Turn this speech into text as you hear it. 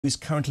who's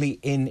currently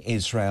in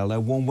Israel. A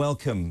warm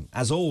welcome,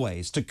 as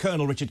always, to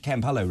Colonel Richard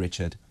Kemp. Hello,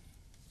 Richard.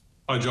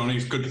 Hi, Johnny.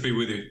 It's good to be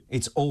with you.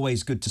 It's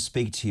always good to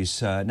speak to you,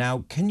 sir.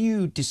 Now, can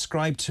you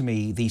describe to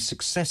me the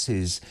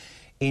successes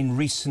in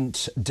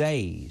recent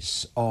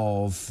days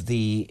of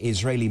the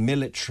Israeli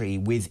military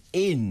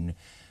within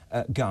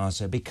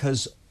Gaza?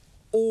 Because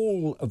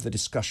all of the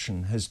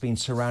discussion has been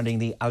surrounding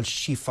the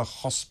Shifa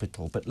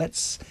hospital, but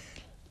let's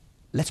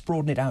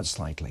broaden it out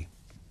slightly.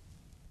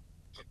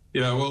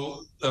 Yeah,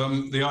 well,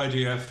 the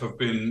IDF have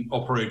been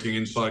operating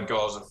inside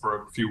Gaza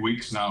for a few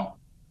weeks now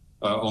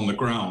on the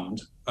ground,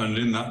 and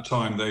in that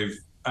time they've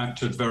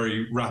acted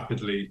very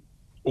rapidly,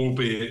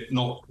 albeit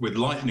not with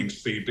lightning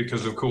speed,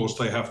 because of course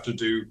they have to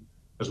do,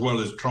 as well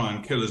as try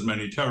and kill as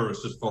many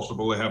terrorists as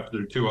possible, they have to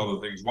do two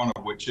other things, one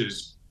of which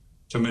is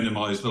to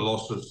minimize the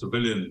loss of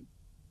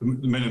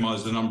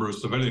minimize the number of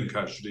civilian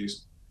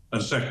casualties,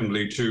 and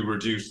secondly, to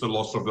reduce the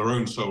loss of their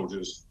own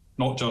soldiers.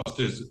 Not just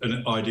is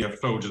an IDF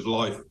soldier's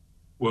life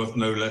worth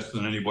no less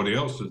than anybody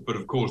else's, but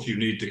of course you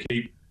need to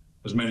keep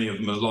as many of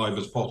them alive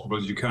as possible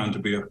as you can to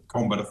be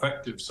combat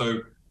effective.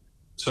 So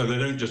they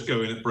don't just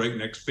go in at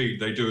breakneck speed,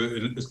 they do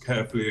it as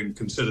carefully and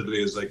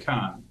considerately as they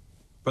can.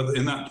 But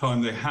in that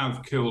time they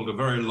have killed a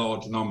very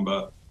large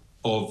number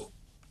of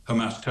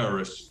Hamas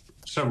terrorists,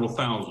 several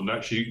thousand.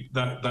 Actually,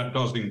 that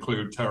does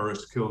include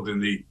terrorists killed in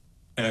the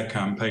air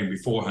campaign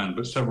beforehand,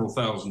 but several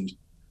thousand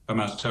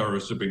Hamas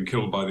terrorists have been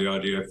killed by the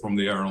IDF from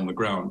the air on the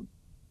ground.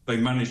 They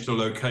managed to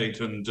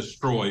locate and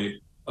destroy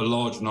a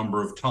large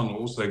number of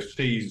tunnels. They've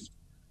seized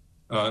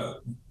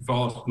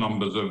vast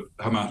numbers of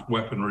Hamas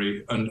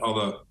weaponry and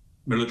other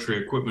military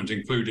equipment,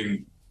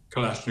 including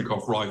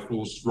Kalashnikov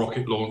rifles,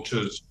 rocket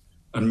launchers,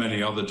 and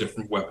many other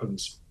different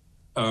weapons.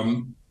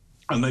 And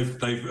they've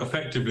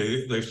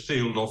effectively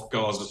sealed off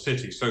Gaza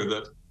City so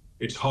that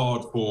it's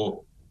hard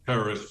for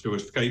terrorists to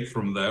escape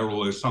from there,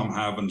 although some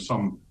have and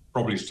some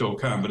probably still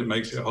can, but it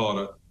makes it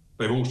harder.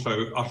 They've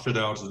also ushered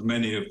out as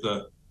many of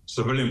the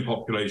civilian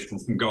population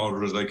from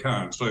Gaza as they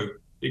can. So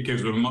it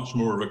gives them much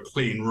more of a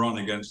clean run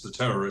against the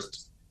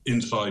terrorists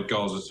inside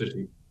Gaza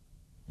City.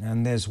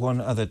 And there's one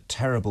other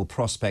terrible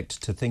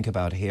prospect to think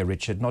about here,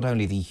 Richard, not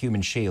only the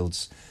human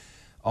shields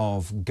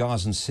of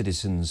Gazan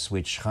citizens,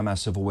 which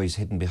Hamas have always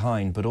hidden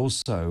behind, but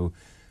also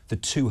the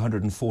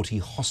 240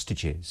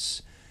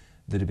 hostages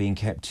that are being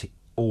kept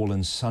all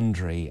and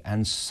sundry,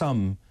 and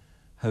some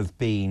have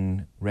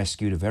been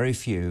rescued, a very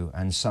few,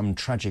 and some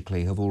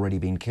tragically have already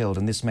been killed.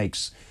 And this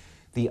makes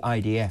the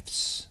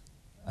IDF's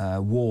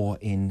war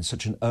in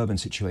such an urban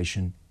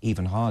situation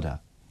even harder.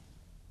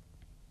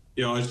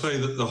 Yeah, I'd say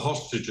that the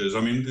hostages,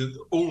 I mean,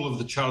 all of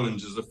the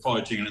challenges of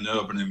fighting in an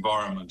urban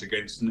environment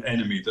against an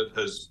enemy that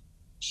has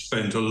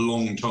spent a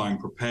long time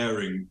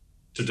preparing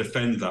to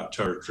defend that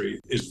territory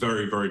is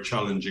very, very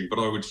challenging. But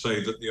I would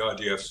say that the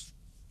IDF's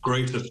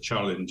greatest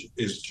challenge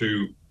is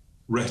to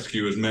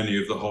rescue as many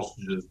of the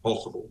hostages as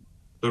possible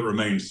that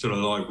remain still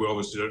alive. We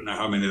obviously don't know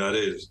how many that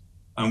is,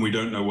 and we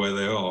don't know where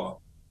they are.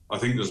 I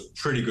think there's a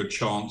pretty good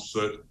chance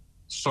that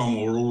some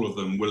or all of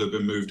them will have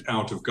been moved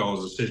out of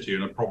Gaza City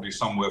and are probably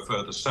somewhere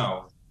further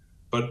south.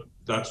 But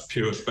that's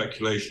pure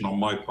speculation on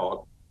my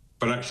part.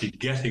 But actually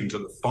getting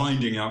to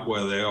finding out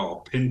where they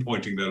are,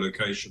 pinpointing their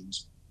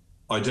locations,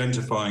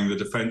 identifying the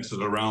defences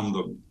around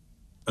them,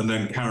 and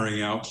then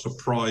carrying out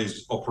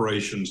surprise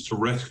operations to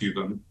rescue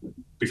them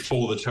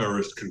before the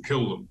terrorists can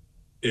kill them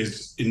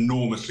is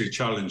enormously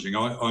challenging.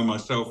 I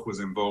myself was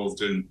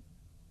involved in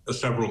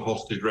several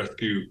hostage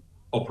rescue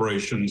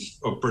operations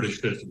of British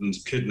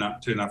citizens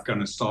kidnapped in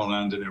Afghanistan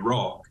and in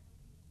Iraq.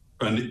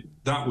 And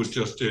that was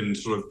just in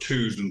sort of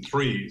twos and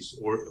threes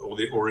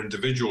or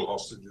individual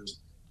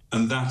hostages.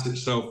 And that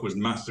itself was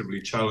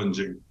massively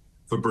challenging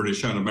for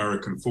British and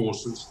American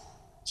forces.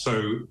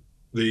 So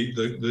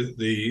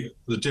the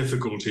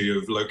difficulty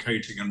of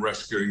locating and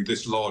rescuing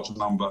this large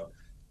number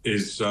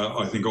is,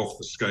 I think, off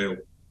the scale.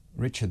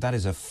 Richard, that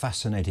is a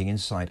fascinating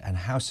insight. And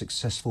how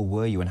successful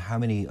were you, and how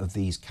many of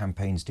these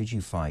campaigns did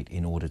you fight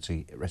in order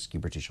to rescue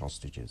British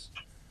hostages?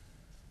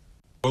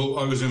 Well,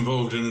 I was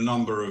involved in a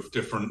number of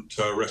different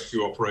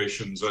rescue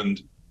operations,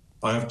 and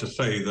I have to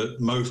say that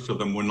most of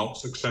them were not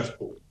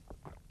successful.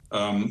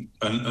 And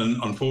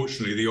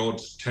unfortunately, the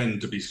odds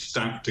tend to be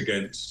stacked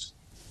against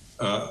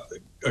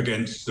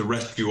the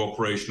rescue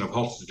operation of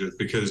hostages,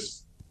 because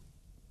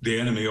the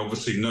enemy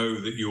obviously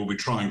know that you'll be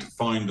trying to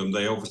find them.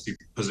 They obviously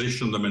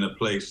position them in a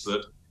place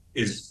that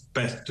is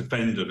best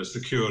defended, a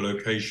secure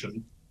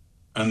location,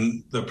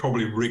 and they'll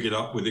probably rig it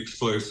up with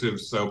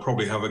explosives. They'll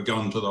probably have a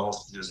gun to the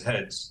hostages'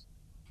 heads.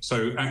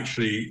 So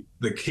actually,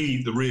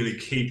 the really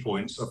key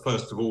points are,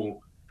 first of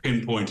all,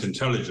 pinpoint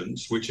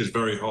intelligence, which is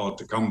very hard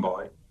to come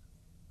by,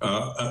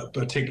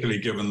 particularly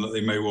given that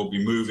they may well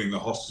be moving the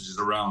hostages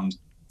around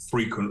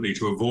frequently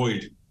to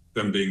avoid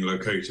them being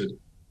located.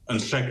 And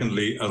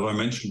secondly, as I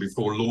mentioned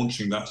before,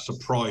 launching that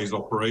surprise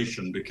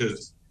operation,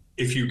 because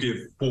if you give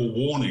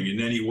forewarning in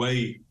any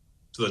way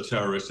to the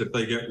terrorists, if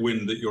they get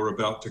wind that you're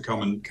about to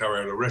come and carry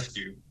out a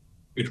rescue,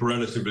 it's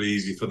relatively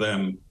easy for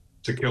them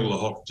to kill the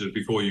hostages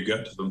before you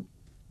get to them.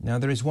 Now,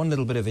 there is one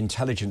little bit of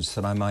intelligence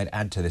that I might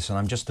add to this, and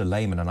I'm just a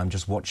layman and I'm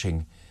just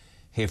watching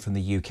here from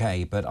the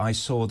UK, but I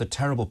saw the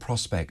terrible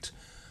prospect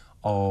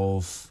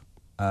of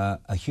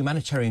a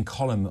humanitarian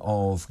column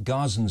of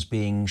Gazans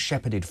being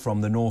shepherded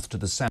from the north to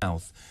the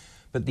south,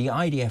 but the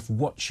IDF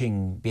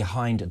watching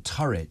behind a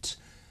turret,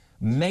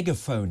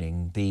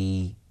 megaphoning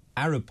the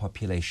Arab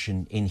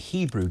population in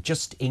Hebrew,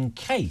 just in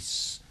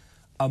case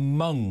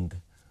among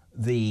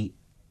the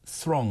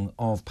throng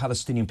of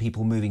Palestinian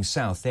people moving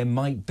south there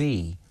might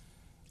be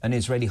an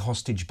Israeli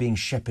hostage being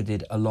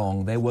shepherded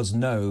along. There was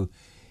no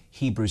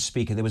Hebrew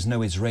speaker, there was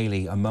no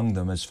Israeli among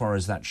them as far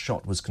as that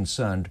shot was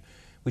concerned,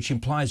 which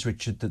implies,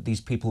 Richard, that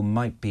these people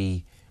might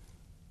be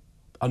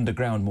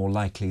underground more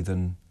likely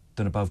than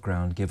above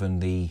ground, given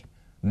the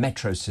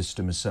metro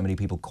system, as so many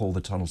people call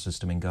the tunnel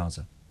system in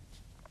Gaza.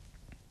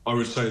 I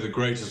would say the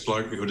greatest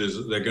likelihood is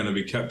that they're going to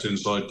be kept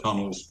inside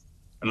tunnels,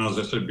 and as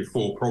I said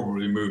before,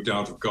 probably moved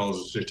out of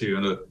Gaza City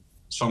and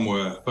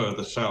somewhere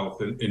further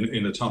south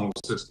in a tunnel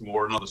system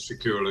or another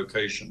secure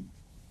location.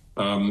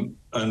 I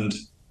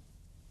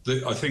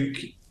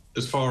think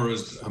as far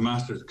as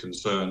Hamas is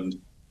concerned,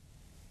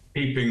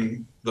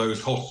 keeping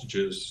those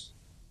hostages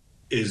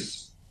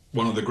is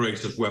one of the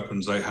greatest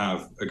weapons they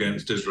have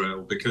against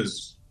Israel,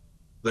 because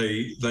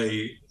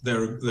they're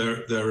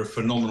a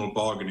phenomenal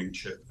bargaining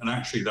chip, and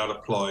actually that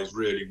applies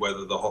really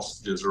whether the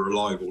hostages are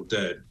alive or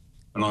dead.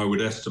 And I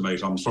would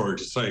estimate, I'm sorry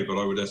to say, but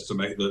I would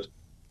estimate that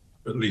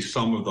at least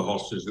some of the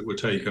hostages that were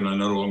taken are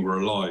no longer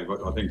alive.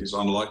 I think it's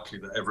unlikely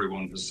that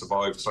everyone has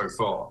survived so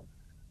far,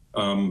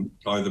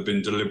 either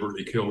been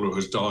deliberately killed or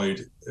has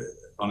died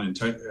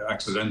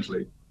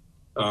accidentally.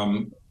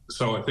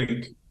 So I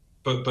think,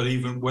 but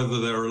even whether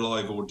they're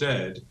alive or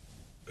dead,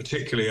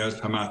 particularly as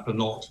Hamas are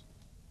not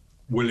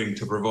willing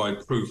to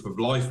provide proof of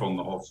life on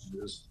the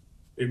hostages,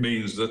 it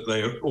means that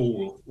they are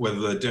all,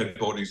 whether they're dead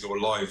bodies or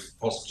live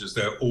hostages,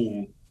 they're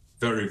all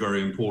very,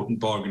 very important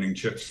bargaining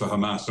chips for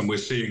Hamas. And we're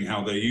seeing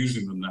how they're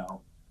using them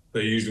now.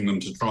 They're using them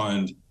to try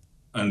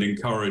and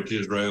encourage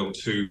Israel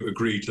to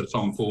agree to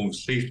some form of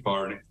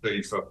ceasefire in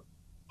exchange for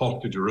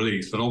hostage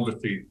release. And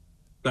obviously,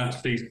 that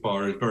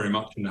ceasefire is very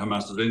much in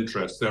Hamas's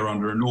interest. They're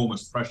under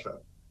enormous pressure.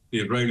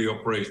 The Israeli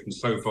operation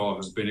so far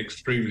has been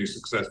extremely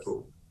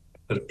successful,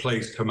 has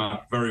placed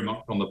Hamas very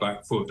much on the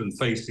back foot and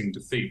facing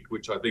defeat,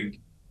 which I think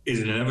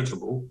is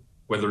inevitable,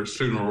 whether it's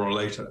sooner or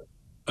later.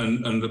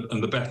 And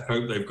the best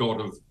hope they've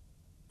got of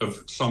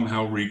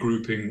somehow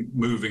regrouping,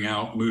 moving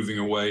out, moving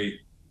away,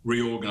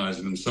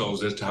 reorganizing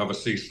themselves is to have a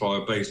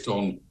ceasefire based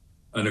on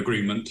an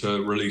agreement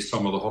to release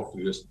some of the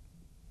hostages.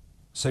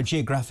 So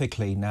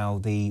geographically now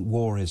the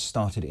war has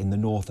started in the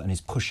north and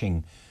is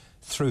pushing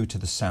through to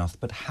the south,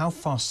 but how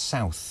far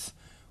south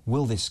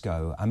will this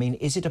go? I mean,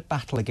 is it a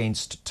battle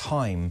against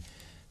time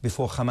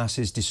before Hamas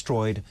is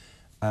destroyed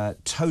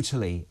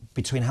totally,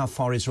 between how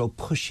far Israel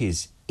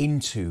pushes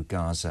into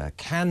Gaza?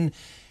 Can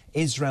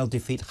Israel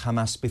defeat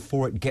Hamas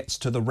before it gets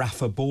to the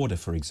Rafah border,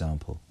 for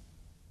example?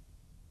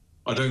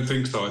 I don't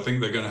think so. I think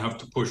they're going to have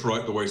to push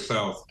right the way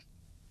south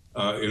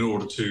in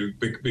order to,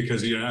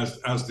 because you know,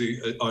 as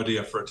the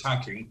IDF are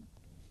attacking,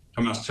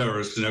 Hamas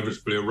terrorists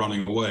inevitably are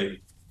running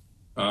away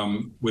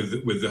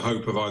with the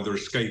hope of either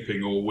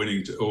escaping or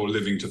winning or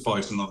living to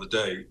fight another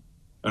day.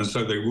 And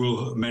so they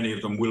will, many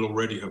of them will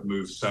already have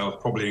moved south,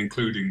 probably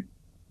including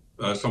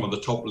some of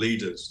the top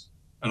leaders.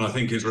 And I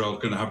think Israel's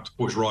going to have to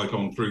push right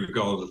on through the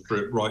Gaza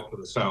Strip, right to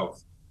the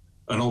south.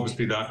 And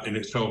obviously that in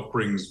itself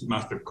brings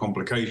massive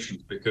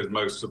complications because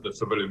most of the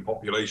civilian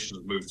population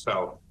has moved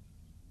south.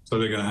 So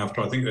they're going to have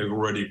to, I think they've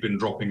already been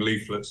dropping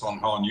leaflets on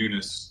Khan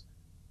Yunis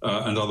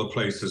and other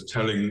places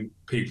telling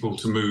people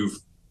to move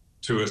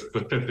to a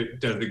specific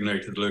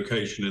designated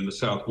location in the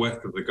southwest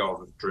of the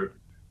Gaza Strip,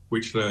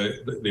 which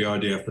the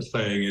IDF is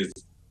saying is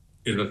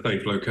a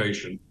safe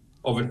location.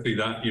 Obviously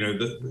that, you know,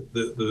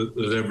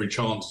 there's every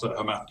chance that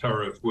Hamas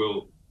terrorists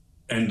will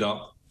end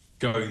up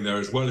going there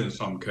as well in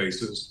some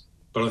cases.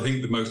 But I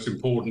think the most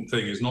important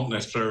thing is not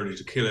necessarily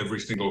to kill every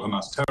single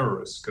Hamas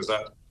terrorist, because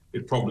that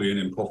is probably an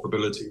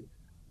impossibility,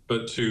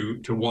 but to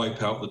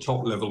wipe out the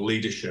top level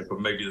leadership and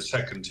maybe the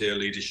second tier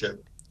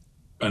leadership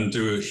and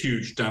do a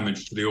huge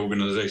damage to the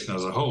organization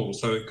as a whole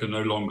so it can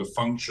no longer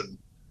function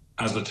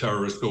as a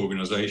terrorist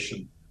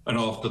organization. And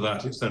after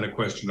that, it's then a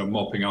question of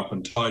mopping up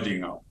and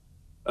tidying up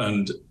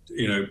and,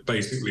 you know,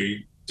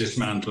 basically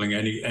dismantling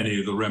any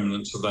of the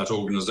remnants of that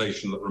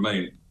organization that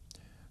remain.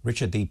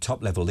 Richard, the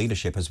top-level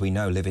leadership, as we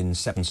know, live in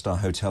seven-star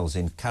hotels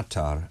in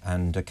Qatar,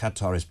 and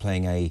Qatar is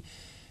playing a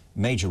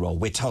major role,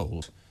 we're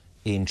told,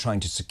 in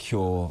trying to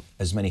secure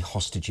as many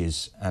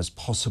hostages as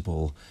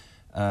possible.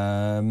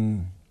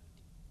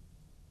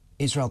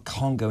 Israel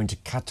can't go into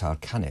Qatar,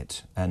 can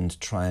it, and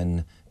try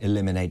and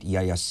eliminate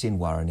Yahya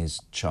Sinwar and his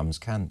chums,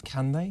 can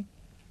they?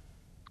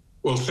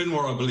 Well,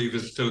 Sinwar, I believe,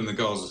 is still in the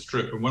Gaza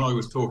Strip, and when I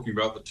was talking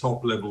about the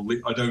top-level,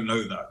 I don't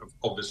know that,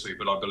 obviously,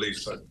 but I believe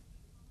so.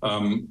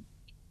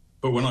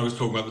 But when I was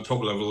talking about the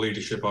top-level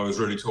leadership, I was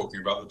really talking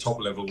about the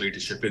top-level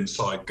leadership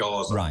inside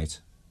Gaza. Right.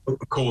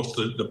 Of course,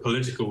 the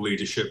political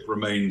leadership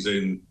remains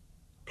in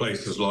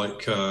places like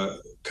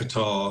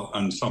Qatar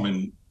and some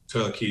in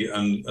Turkey,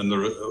 and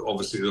there are,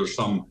 obviously there are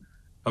some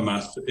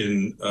Hamas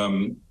in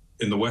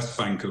the West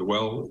Bank as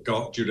well,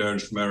 Judea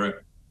and Samaria,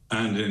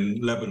 and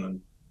in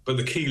Lebanon. But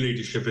the key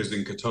leadership is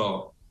in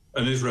Qatar,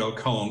 and Israel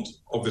cannot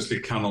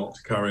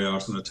carry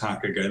out an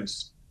attack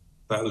against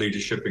that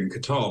leadership in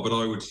Qatar. But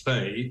I would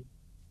say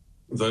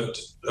that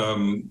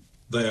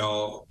they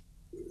are,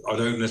 I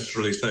don't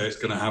necessarily say it's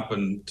going to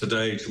happen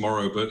today,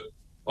 tomorrow, but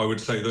I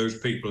would say those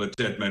people are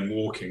dead men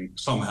walking.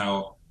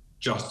 Somehow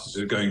justice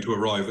is going to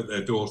arrive at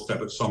their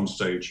doorstep at some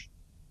stage.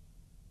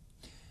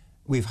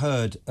 We've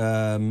heard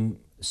some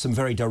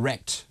very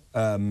direct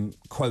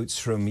quotes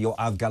from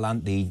Yoav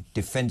Gallant, the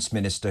defense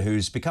minister,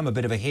 who's become a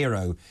bit of a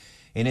hero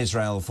in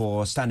Israel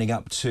for standing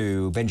up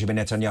to Benjamin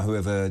Netanyahu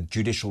over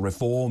judicial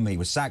reform. He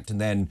was sacked and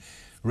then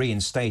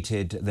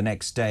reinstated the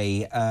next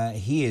day.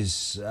 He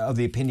is of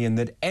the opinion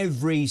that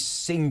every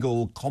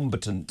single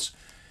combatant,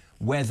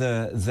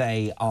 whether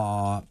they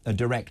are a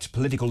direct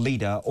political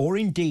leader or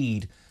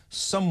indeed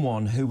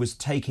someone who was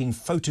taking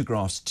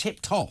photographs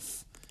tipped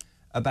off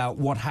about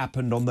what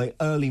happened on the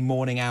early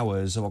morning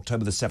hours of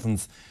October the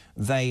 7th,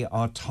 they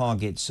are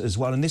targets as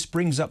well. And this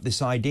brings up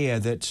this idea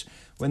that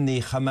when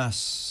the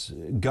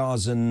Hamas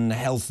Gazan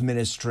Health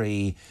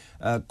Ministry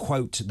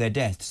quote their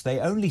deaths, they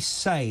only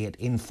say it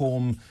in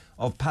form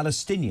of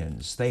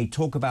Palestinians. They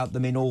talk about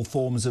them in all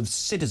forms of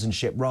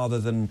citizenship rather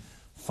than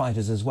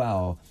fighters as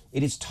well.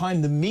 It is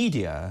time the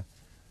media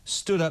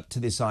stood up to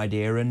this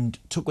idea and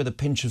took with a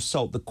pinch of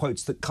salt the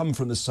quotes that come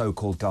from the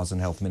so-called Gazan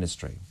Health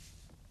Ministry.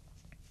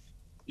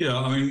 Yeah,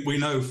 I mean, we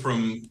know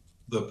from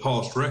the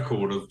past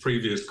record of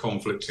previous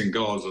conflicts in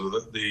Gaza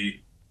that the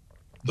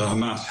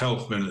Hamas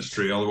Health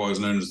Ministry, otherwise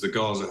known as the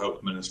Gaza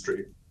Health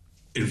Ministry,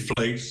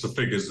 inflates the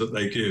figures that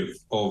they give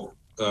of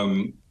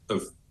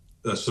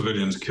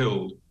civilians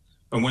killed.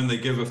 And when they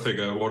give a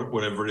figure,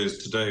 whatever it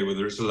is today,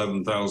 whether it's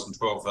 11,000,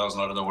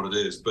 12,000, I don't know what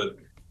it is, but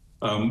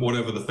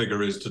whatever the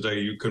figure is today,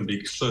 you can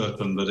be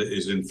certain that it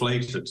is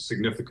inflated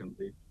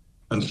significantly.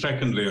 And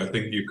secondly, I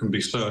think you can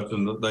be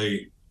certain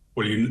that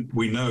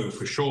we know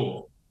for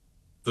sure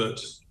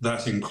that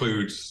that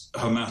includes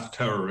Hamas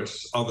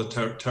terrorists, other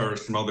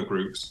terrorists from other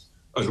groups,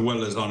 as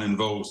well as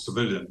uninvolved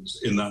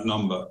civilians in that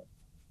number.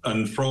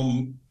 And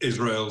from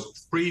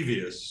Israel's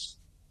previous,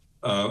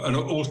 and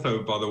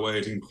also, by the way,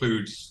 it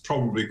includes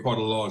probably quite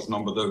a large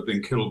number that have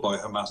been killed by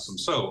Hamas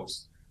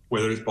themselves,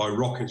 whether it's by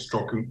rockets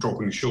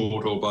dropping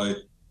short or by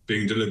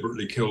being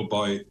deliberately killed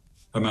by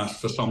Hamas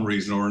for some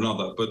reason or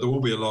another. But there will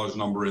be a large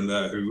number in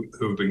there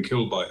who have been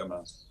killed by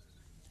Hamas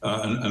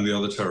and the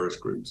other terrorist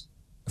groups.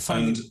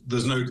 And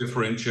there's no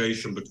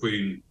differentiation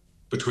between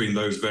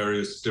those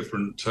various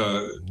different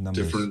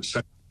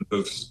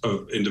sections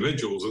of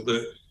individuals.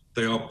 That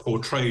they are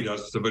portrayed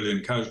as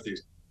civilian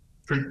casualties.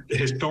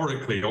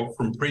 Historically, or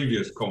from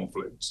previous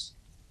conflicts,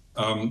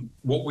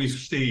 what we've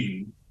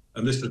seen,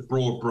 and this is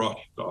broad brush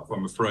stuff,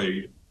 I'm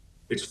afraid,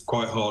 it's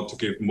quite hard to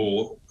give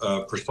more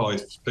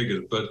precise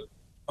figures, but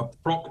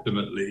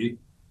approximately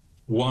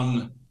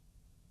one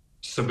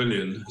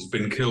civilian has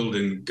been killed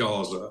in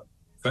Gaza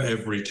for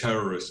every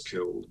terrorist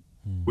killed,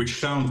 which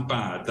sounds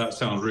bad. That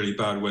sounds really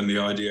bad when the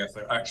IDF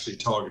are actually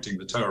targeting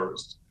the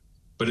terrorists.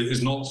 But it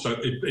is not so,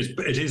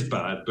 it is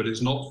bad, but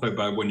it's not so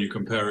bad when you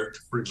compare it,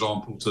 for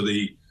example, to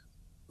the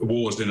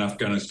wars in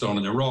Afghanistan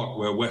and Iraq,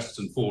 where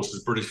Western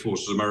forces, British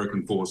forces,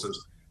 American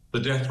forces, the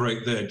death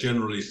rate there,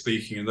 generally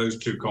speaking, in those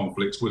two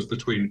conflicts was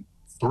between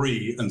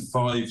 3 and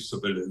 5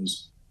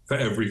 civilians for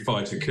every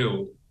fighter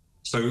killed.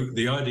 So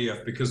the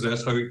IDF, because they're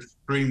so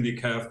extremely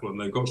careful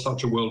and they've got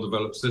such a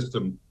well-developed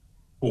system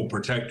for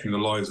protecting the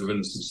lives of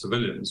innocent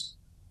civilians,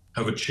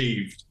 have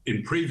achieved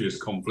in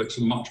previous conflicts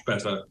a much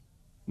better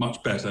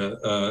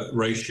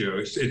ratio.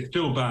 It's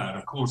still bad,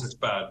 of course it's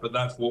bad, but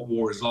that's what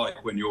war is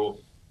like when you're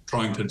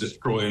trying to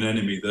destroy an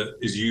enemy that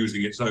is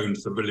using its own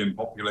civilian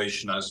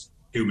population as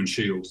human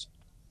shields.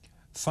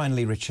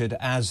 Finally, Richard,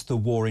 as the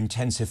war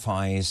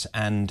intensifies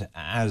and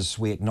as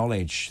we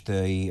acknowledge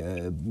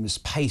the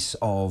pace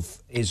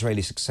of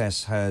Israeli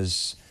success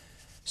has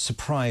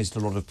surprised a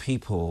lot of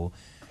people,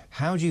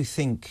 how do you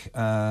think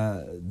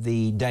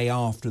the day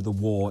after the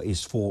war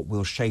is fought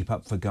will shape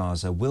up for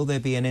Gaza? Will there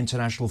be an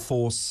international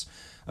force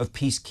of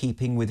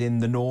peacekeeping within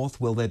the north?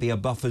 Will there be a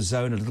buffer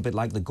zone, a little bit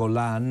like the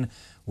Golan,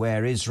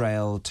 where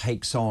Israel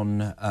takes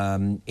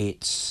on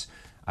its,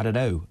 I don't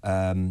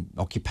know,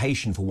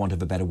 occupation, for want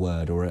of a better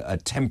word, or a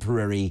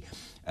temporary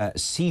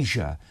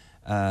seizure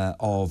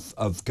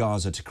of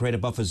Gaza to create a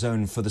buffer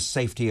zone for the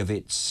safety of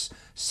its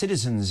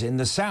citizens in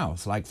the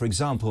south, like, for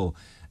example,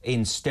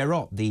 in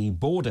Sderot, the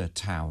border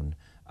town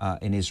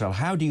in Israel?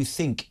 How do you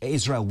think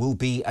Israel will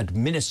be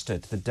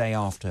administered the day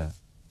after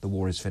the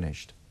war is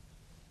finished?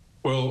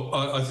 Well,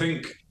 I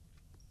think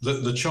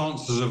that the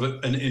chances of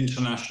an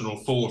international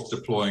force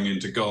deploying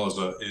into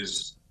Gaza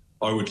is,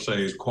 I would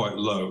say, is quite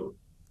low.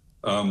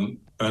 And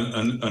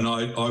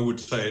I would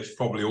say it's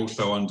probably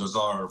also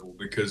undesirable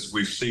because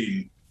we've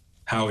seen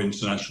how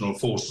international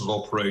forces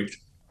operate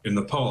in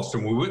the past.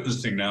 And we're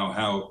witnessing now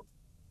how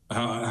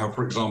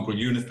for example,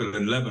 UNIFIL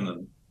in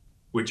Lebanon,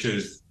 which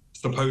is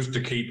supposed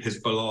to keep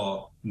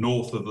Hezbollah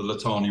north of the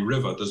Litani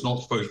River. There's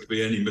not supposed to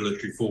be any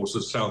military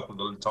forces south of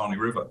the Litani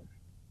River.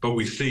 But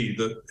we see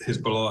that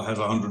Hezbollah has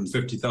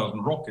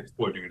 150,000 rockets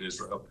pointing at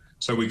Israel.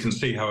 So we can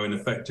see how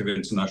ineffective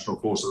international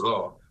forces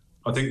are.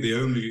 I think the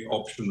only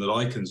option that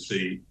I can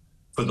see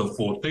for the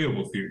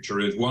foreseeable future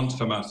is, once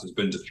Hamas has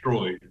been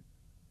destroyed,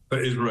 for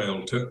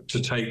Israel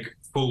to take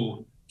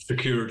full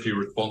security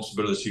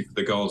responsibility for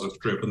the Gaza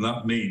Strip. And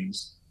that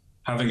means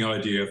having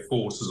IDF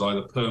forces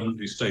either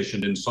permanently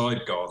stationed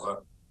inside Gaza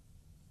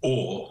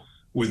or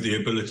with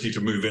the ability to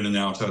move in and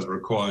out as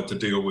required to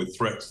deal with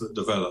threats that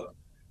develop.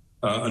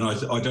 And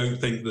I don't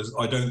think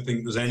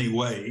there's any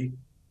way,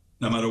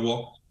 no matter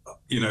what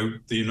the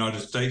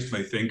United States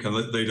may think, and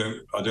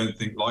I don't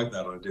think like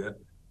that idea,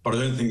 but I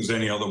don't think there's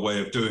any other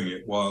way of doing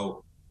it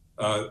while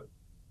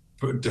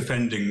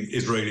defending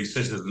Israeli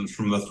citizens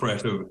from the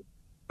threat of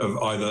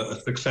either a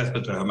successor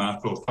to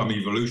Hamas or some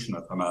evolution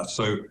of Hamas.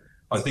 So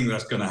I think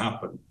that's going to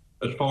happen.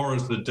 As far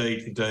as the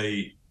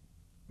day-to-day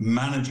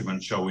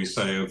management, shall we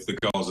say, of the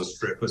Gaza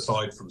Strip,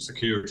 aside from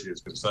security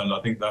is concerned,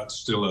 I think that's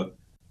still an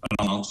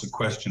unanswered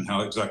question,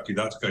 how exactly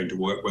that's going to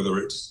work, whether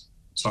it's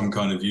some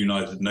kind of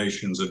United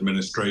Nations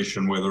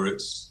administration, whether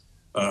it's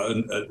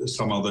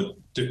some other,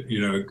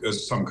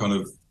 some kind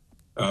of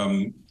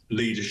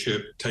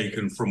leadership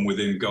taken from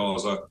within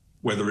Gaza,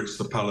 whether it's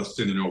the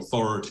Palestinian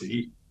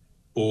Authority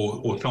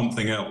or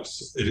something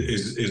else. It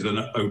is an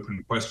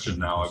open question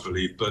now, I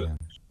believe.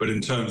 But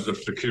in terms of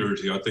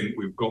security, I think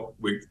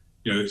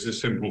it's a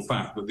simple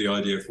fact that the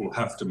IDF will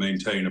have to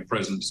maintain a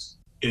presence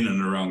in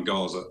and around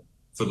Gaza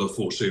for the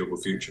foreseeable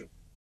future.